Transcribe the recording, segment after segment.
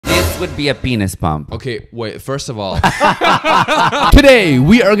would be a penis pump? Okay, wait, first of all. Today,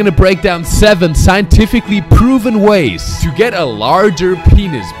 we are gonna break down 7 scientifically proven ways to get a larger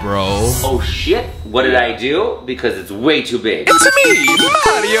penis, bro. Oh shit, what did I do? Because it's way too big. Itsamee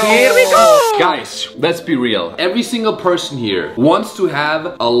Mario! Here we go! Guys, let's be real. Every single person here wants to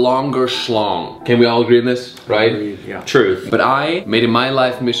have a longer schlong. Can we all agree on this, right? Agreed, yeah. Truth. But I made it my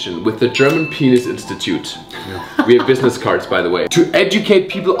life mission with the German Penis Institute. Yeah. We have business cards, by the way, to educate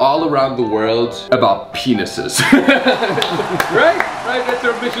people all around the world about penises. Right? Right, that's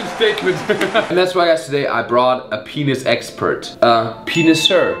our mission statement. And that's why, guys, today I brought a penis expert.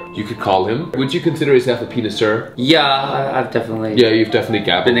 Peniseur, you could call him. Would you consider yourself a peniseur? Yeah, I've definitely... Yeah, you've definitely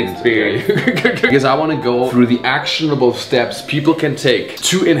been experienced. Because I want to go through the actionable steps people can take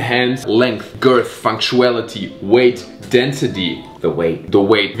to enhance length, girth, functionality, weight, density. The weight. The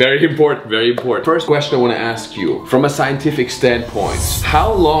weight. Very important, very important. First question I want to ask you, from a scientific standpoint,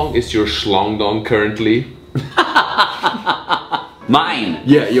 how long is your schlongdong currently? Mine.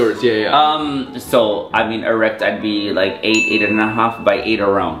 Yeah, yours, yeah. So, I mean, erect, I'd be like 8, 8.5 by 8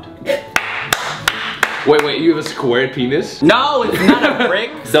 around. Wait, you have a squared penis? No, it's not a brick.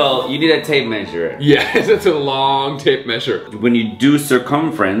 So, you need a tape measure. Yes, it's a long tape measure. When you do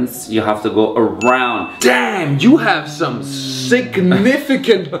circumference, you have to go around. Damn, you have some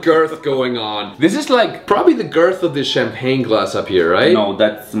significant girth going on. This is like probably the girth of the champagne glass up here, right? No,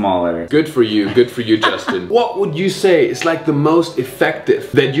 that's smaller. Good for you, Justin. What would you say is like the most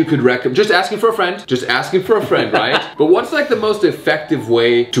effective that you could recommend? Just asking for a friend, right? But what's like the most effective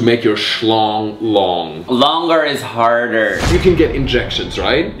way to make your schlong long? Longer is harder. You can get injections,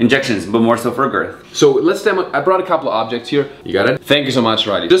 right? Injections, but more so for girth. So let's demo. I brought a couple of objects here. You got it? Thank you so much,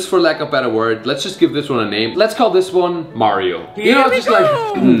 Riley. Just for lack of a better word, let's just give this one a name. Let's call this one Mario. You know, just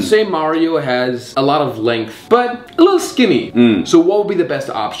like, say Mario has a lot of length, but a little skinny. So what would be the best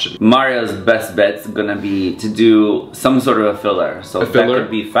option? Mario's best bet's gonna be to do some sort of a filler. So that could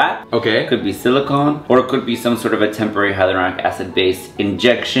be fat, okay, could be silicone, or it could be some sort of a temporary hyaluronic acid based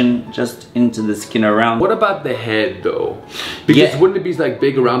injection just into the skin around. What about the head though? Because wouldn't it be like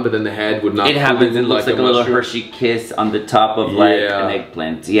big around, but then the head would not? It happens. It looks like a little Hershey kiss on the top of like an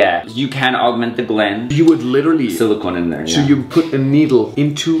eggplant. Yeah, you can augment the gland. You would literally silicone in there. So you put a needle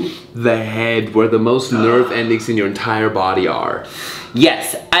into the head where the most nerve endings in your entire body are.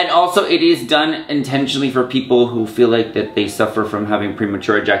 Yes, and also it is done intentionally for people who feel like that they suffer from having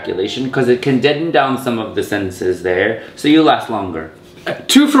premature ejaculation, because it can deaden down some of the senses there, so you last longer.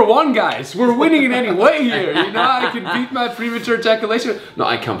 2 for 1, guys. We're winning in any way here. You know, I can beat my premature ejaculation. No,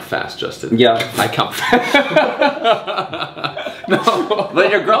 I come fast, Justin. Yeah. I come fast. No.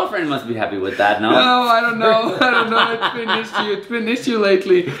 But your girlfriend must be happy with that, no? No, I don't know. It's been an issue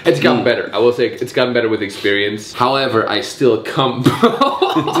lately. It's gotten better. I will say it's gotten better with experience. However, I still come.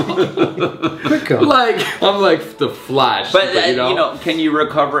 Like, I'm like the Flash. But you know, can you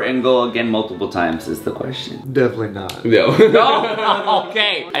recover and go again multiple times is the question. Definitely not. No. No?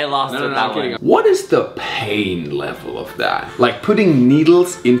 Okay, I lost it that one. What is the pain level of that? Like putting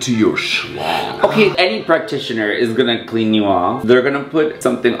needles into your schlong. Okay, any practitioner is gonna clean you off. They're gonna put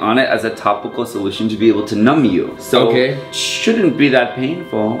something on it as a topical solution to be able to numb you. So it shouldn't be that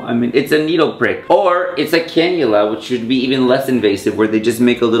painful. I mean, it's a needle prick. Or it's a cannula, which should be even less invasive, where they just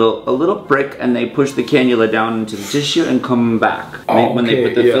make a little prick and they push the cannula down into the tissue and come back when they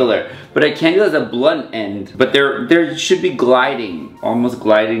put the filler. But a cannula is a blunt end, but there should be gliding, almost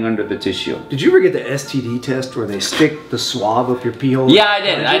gliding under the tissue. Did you ever get the STD test where they stick the swab up your pee hole? Yeah, I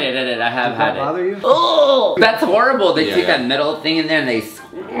did. I have had it. Did that bother you? Oh, that's horrible. They take that metal thing in there and they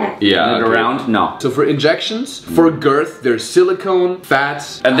it around. No. So for injections, for girth, there's silicone,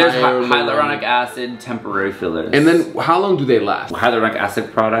 fats, and there's hyaluronic acid temporary fillers. And then how long do they last? Hyaluronic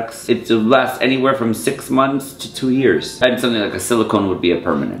acid products, it lasts anywhere from 6 months to 2 years. And something like a silicone would be a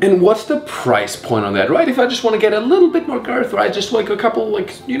permanent. And what's the price point on that, right? If I just want to get a little bit more girth, right? Just like a couple,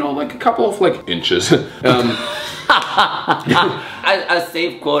 like, you know, like a couple of like inches. A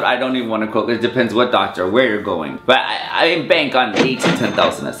safe quote, I don't even want to quote, it depends what doctor, where you're going. But I bank on 8 to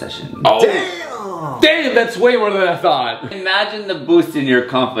 10,000 a session. Oh. Damn! Damn, that's way more than I thought. Imagine the boost in your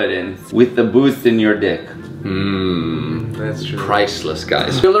confidence with the boost in your dick. That's true. Priceless,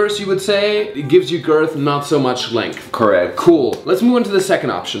 guys. Fillers, you would say, it gives you girth, not so much length. Correct. Cool. Let's move on to the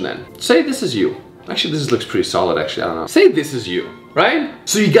second option then. Say this is you. Actually, this looks pretty solid, actually, I don't know. Say this is you, right?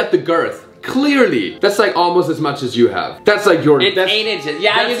 So you got the girth. Clearly, that's like almost as much as you have. That's like your... It's 8 inches.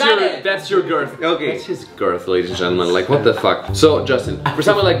 Yeah, you got it. That's your girth. Okay. That's his girth, ladies and gentlemen. Like, what the fuck? So, Justin, for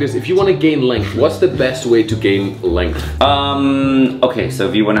something like this, if you want to gain length, what's the best way to gain length? Okay, so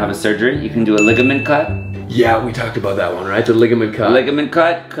if you want to have a surgery, you can do a ligament cut. Yeah, we talked about that one, right? The ligament cut. Ligament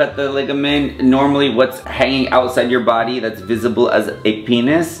cut the ligament. Normally what's hanging outside your body that's visible as a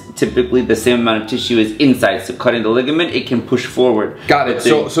penis, typically the same amount of tissue is inside. So cutting the ligament, it can push forward. Got it.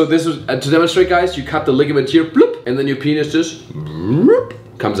 So this was, to demonstrate guys, you cut the ligament here, bloop, and then your penis just bloop,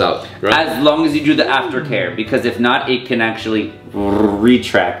 comes out, right? As long as you do the aftercare, because if not, it can actually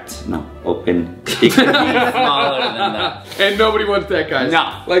retract. No, open. It can be smaller than that. And nobody wants that, guys.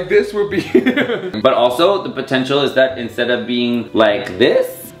 No. Like this would be... But also, the potential is that instead of being like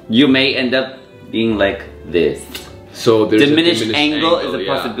this, you may end up being like this. So there's diminished angle is a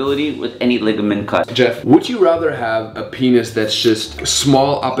possibility with any ligament cut. Jeff, would you rather have a penis that's just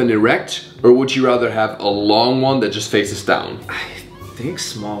small up and erect, or would you rather have a long one that just faces down? I think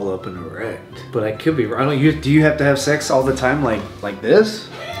small up and erect, but I could be wrong. Do you have to have sex all the time like this?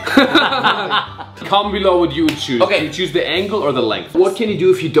 Comment below what you would choose. Okay. Do you choose the angle or the length? What can you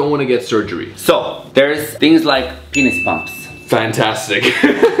do if you don't want to get surgery? So, there's things like penis pumps. Fantastic.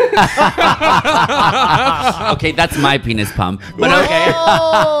 Okay, that's my penis pump, but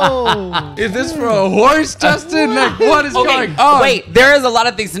okay. Is this for a horse, Justin? Like, what is going on? Wait, there is a lot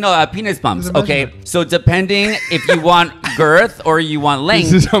of things to know about penis pumps. Okay, so depending if you want girth or you want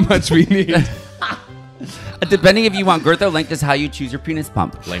length. This is how much we need. Depending if you want girth or length is how you choose your penis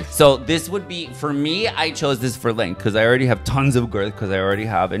pump. Length. So this would be, for me, I chose this for length because I already have tons of girth because I already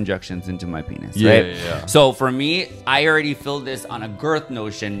have injections into my penis, right? Yeah. So for me, I already filled this on a girth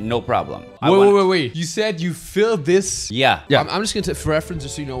notion, no problem. Wait. You said you filled this? Yeah. I'm just gonna, for reference,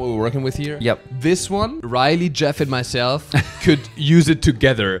 just so you know what we're working with here. Yep. This one, Riley, Jeff, and myself could use it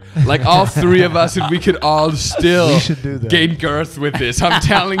together. Like all three of us, and we could all still gain girth with this. I'm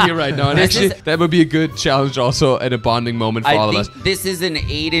telling you right now. And actually, that would be a good challenge also, and a bonding moment for all of us. This is an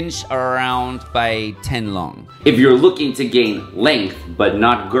 8-inch around by 10 long. If you're looking to gain length but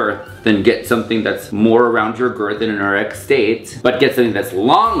not girth, then get something that's more around your girth in an erect state, but get something that's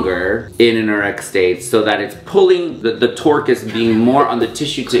longer in an erect state so that it's pulling, the torque is being more on the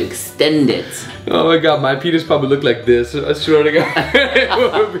tissue to extend it. Oh my god, my penis pump would look like this. I swear to god.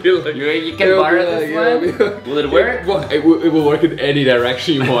 It would be like, you can borrow this one? Will it work? It will work in any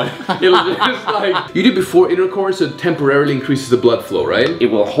direction you want. It'll just like... You do before intercourse, so it temporarily increases the blood flow, right?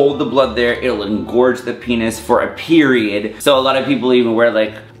 It will hold the blood there, it'll engorge the penis for a period. So a lot of people even wear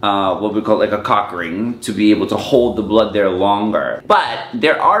like what we call like a cock ring to be able to hold the blood there longer. But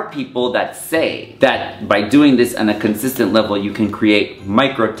there are people that say that by doing this on a consistent level, you can create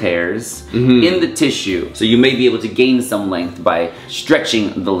micro tears in the tissue. So you may be able to gain some length by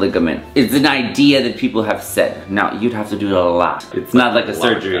stretching the ligament. It's an idea that people have said. Now, you'd have to do it a lot. It's not like a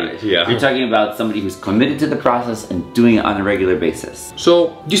surgery. Yeah. You're talking about somebody who's committed to the process and doing it on a regular basis.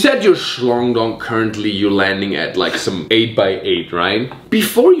 So, you said your schlongdong currently you're landing at like some 8x8, right?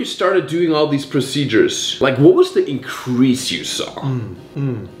 Before you started doing all these procedures, like what was the increase you saw?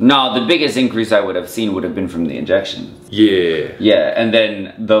 No, the biggest increase I would have seen would have been from the injection. Yeah. Yeah, and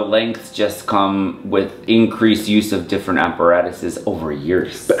then the lengths just come with increased use of different apparatuses over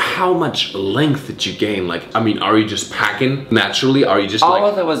years. But how much length did you gain? Like, I mean, are you just packing naturally? Are you just all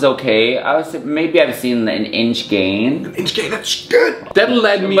of it was okay. Maybe I've seen an inch gain. An inch gain, that's good. That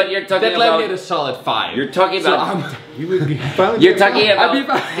led me. But you're talking that led me at a solid 5. You're talking about. You would be You're talking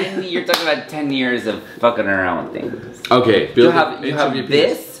about 10 years of fucking around with things. Okay, you have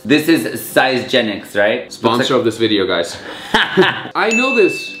this. This is Sizegenics, right? Sponsor of this video, guys. I know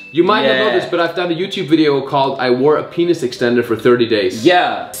this. You might not know this, but I've done a YouTube video called I wore a penis extender for 30 days.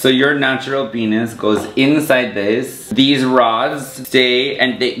 Yeah. So your natural penis goes inside this. These rods stay,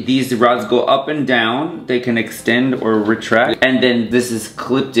 and these rods go up and down. They can extend or retract. And then this is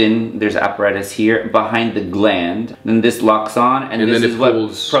clipped in. There's apparatus here behind the gland. Then this locks on, and this is what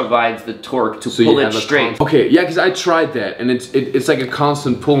provides the torque to pull it straight. Okay, yeah, because I tried that, and it's like a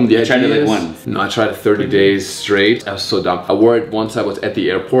constant pull. You tried it like once? No, I tried it 30 days straight. I was so dumb. I wore it once. I was at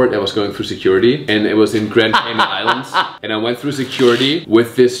the airport. I was going through security, and it was in Grand Cayman Islands, and I went through security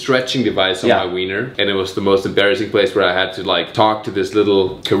with this stretching device on my wiener, and it was the most embarrassing place where I had to like talk to this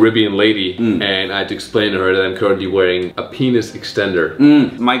little Caribbean lady, and I had to explain to her that I'm currently wearing a penis extender.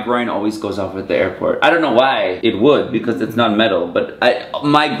 My groin always goes off at the airport. I don't know why it would, because it's not metal, but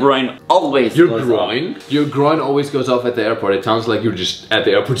my groin always goes off. Your groin always goes off at the airport. It sounds like you're just at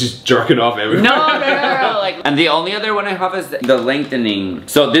the airport just jerking off everywhere. No. Like, and the only other one I have is the lengthening.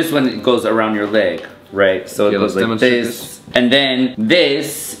 So this one goes around your leg, right? So it goes like this. And then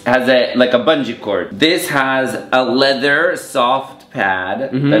this has like a bungee cord. This has a leather soft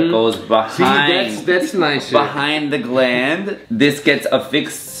pad that goes behind. See, that's nice. Behind the gland. This gets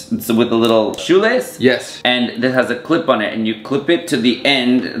affixed with a little shoelace. Yes. And this has a clip on it, and you clip it to the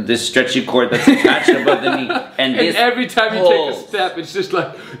end, this stretchy cord that's attached above the knee. And every time you take a step, it's just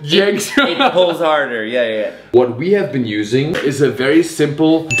like yanks. It pulls harder. Yeah. What we have been using is a very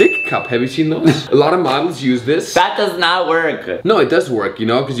simple dick cup. Have you seen those? A lot of models use this. That does not work. No, it does work, you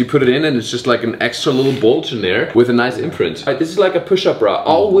know, because you put it in and it's just like an extra little bulge in there with a nice imprint. This is like a push-up bra.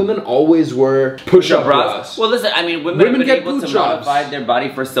 All women always wear push-up bras. Well, listen, I mean, women have been able to modify their body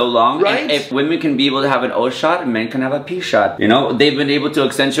for so long. Right? And if women can be able to have an O shot, men can have a P shot. You know, they've been able to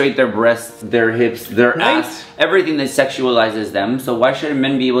accentuate their breasts, their hips, their ass, everything that sexualizes them. So why shouldn't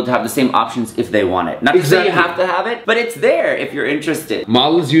men be able to have the same options if they want it? Not to say you have to have it, but it's there if you're interested.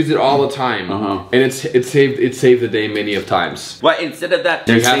 Models use it all the time, and it saved the day many of times. Well, instead of that,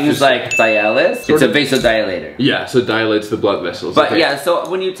 there's things like Cialis. It's a vasodilator. Yeah, so it dilates the blood vessels. But yeah, so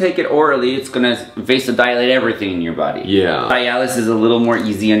when you take it orally, it's gonna vasodilate everything in your body. Yeah. Cialis is a little more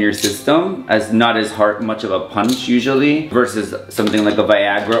easy on your system, as not as much of a punch usually, versus something like a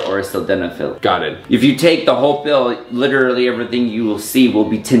Viagra or a sildenafil. Got it. If you take the whole pill, literally everything you will see will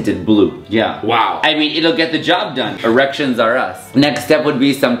be tinted blue. Yeah. Wow. I mean, it'll get the job done. Erections are us. Next step would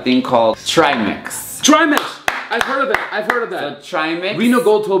be something called Trimix. Trimix! I've heard of that. I've heard of that. So Trimix. Reno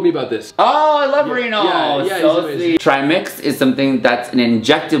Gold told me about this. Oh, I love Reno. Yeah, so Trimix is something that's an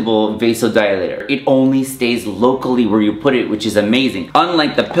injectable vasodilator. It only stays locally where you put it, which is amazing.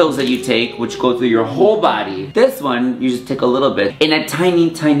 Unlike the pills that you take, which go through your whole body, this one, you just take a little bit in a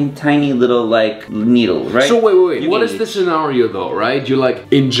tiny little like needle, right? So wait. What is the scenario though, right? You like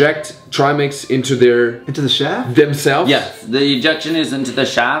inject Trimix into the shaft? Themselves? Yes, the injection is into the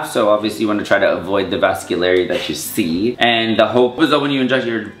shaft, so obviously you want to try to avoid the vascularity that you see. And the hope is that when you inject,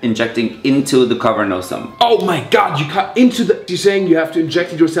 you're injecting into the cavernosum. Oh my god, you cut into the... You're saying you have to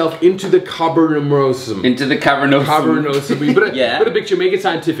inject it yourself into the cavernosum. Into the cavernosum. Cavernosum. But put a picture, make it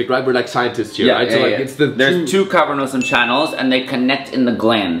scientific, right? We're like scientists here, right? So like it's there's two cavernosum channels and they connect in the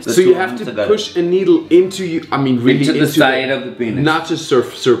glands. So you have to push a needle into you, I mean really into the side of the penis. Not just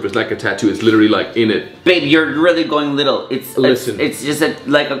surface like a tattoo, it's literally like in it. Babe, you're really going little. It's just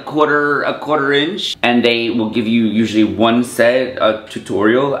like a quarter inch, and they will give you usually one set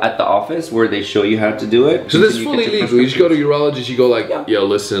tutorial at the office where they show you how to do it. So this is fully legal. You just go to urologist, you go like, yo,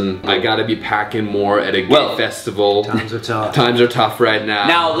 listen, I gotta be packing more at a gay festival. Times are tough. Times are tough right now.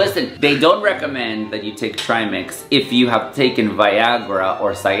 Now listen, they don't recommend that you take Trimix if you have taken Viagra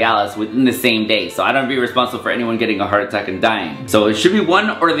or Cialis within the same day. So I don't be responsible for anyone getting a heart attack and dying. So it should be one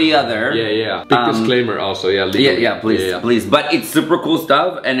or the other. Yeah. Big disclaimer also, legally. Yeah, please. But it's super cool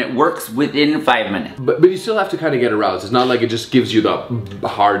stuff and it works within 5 minutes. But you still have to kind of get aroused. It's not like it just gives you the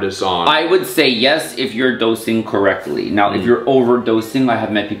hardest on. I would say yes if you're dosing correctly. Now, if you're overdosing, I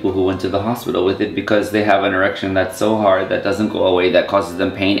have met people who went to the hospital with it because they have an erection that's so hard that doesn't go away, that causes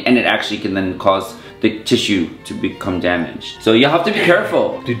them pain, and it actually can then cause the tissue to become damaged. So you have to be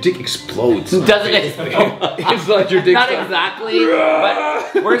careful. Your dick explodes. Doesn't explode. It's like your dick. Not exactly,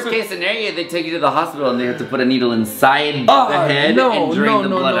 but worst case scenario, they take you to the hospital and they have to put a needle inside the head and drain the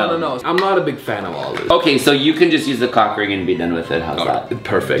blood out. No. I'm not a big fan of all this. Okay, so you can just use the cock ring and be done with it. How's that?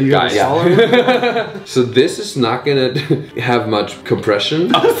 Perfect, guys. So this is not gonna have much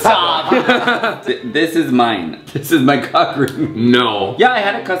compression. Oh, stop! This is mine. This is my cock ring. No. Yeah, I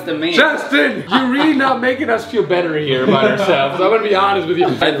had it custom made. Justin, you're really not making us feel better here about ourselves. I'm gonna be honest with you.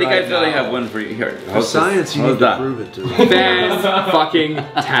 I think I really have one for you here. For science, you need to prove it to me.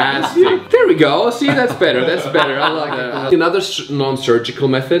 Fan-fucking-tastic. There we go. See, that's better. That's better. I like that. Another non-surgical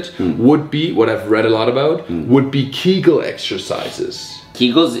method would be, what I've read a lot about, would be Kegel exercises.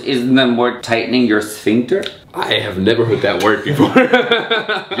 Kegels, isn't that more tightening your sphincter? I have never heard that word before. Your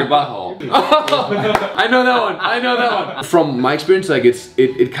butthole. I know that one. From my experience, like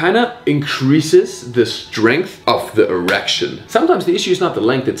it kind of increases the strength of the erection. Sometimes the issue is not the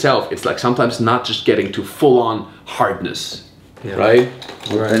length itself. It's like sometimes not just getting to full-on hardness. Yeah. Right?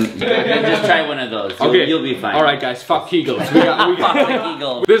 Then just try one of those. You'll be fine. All right, guys. Fuck Kegels. We got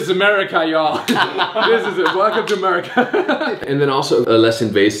Kegels. This is America, y'all. This is it. Welcome to America. And then also a less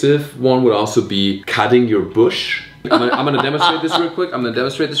invasive one would also be cutting your bush. I'm gonna demonstrate this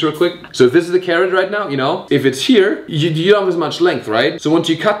real quick. So if this is the carrot right now, you know, if it's here, you don't have as much length, right? So once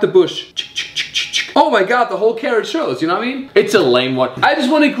you cut the bush, oh my god, the whole carrot shows, you know what I mean? It's a lame one. I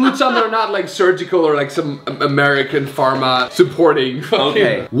just want to include some that are not like surgical or like some American pharma supporting.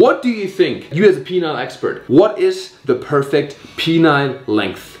 Okay. What do you think, you as a penile expert, what is the perfect penile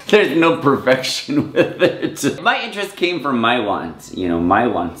length? There's no perfection with it. My interest came from my wants, you know, my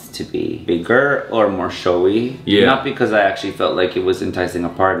wants to be bigger or more showy. Yeah. Not because I actually felt like it was enticing a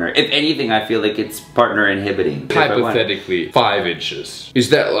partner. If anything, I feel like it's partner inhibiting. Hypothetically, 5 inches. Is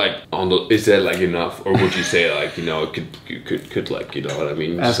that like is that like enough, or would you say like, you know, it could like, you know what I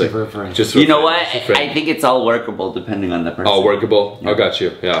mean? Ask like, for a friend. Just you know what? I think it's all workable depending on the person. All workable. Yeah. I got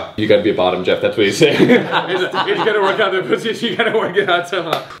you. Yeah. You gotta be a bottom, Jeff. That's what you say. It's gotta work out the position. You gotta work it out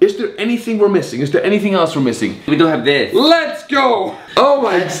somehow. Is there anything we're missing? Is there anything else we're missing? We don't have this. Let's go! Oh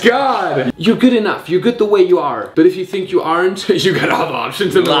my god! You're good enough. You're good the way you are. But if you think you aren't, you got all the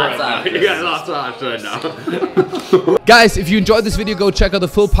options in the world now. You got lots of options now. Guys, if you enjoyed this video, go check out the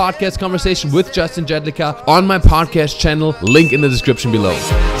full podcast conversation with Justin Jedlicka on my podcast channel. Link in the description below.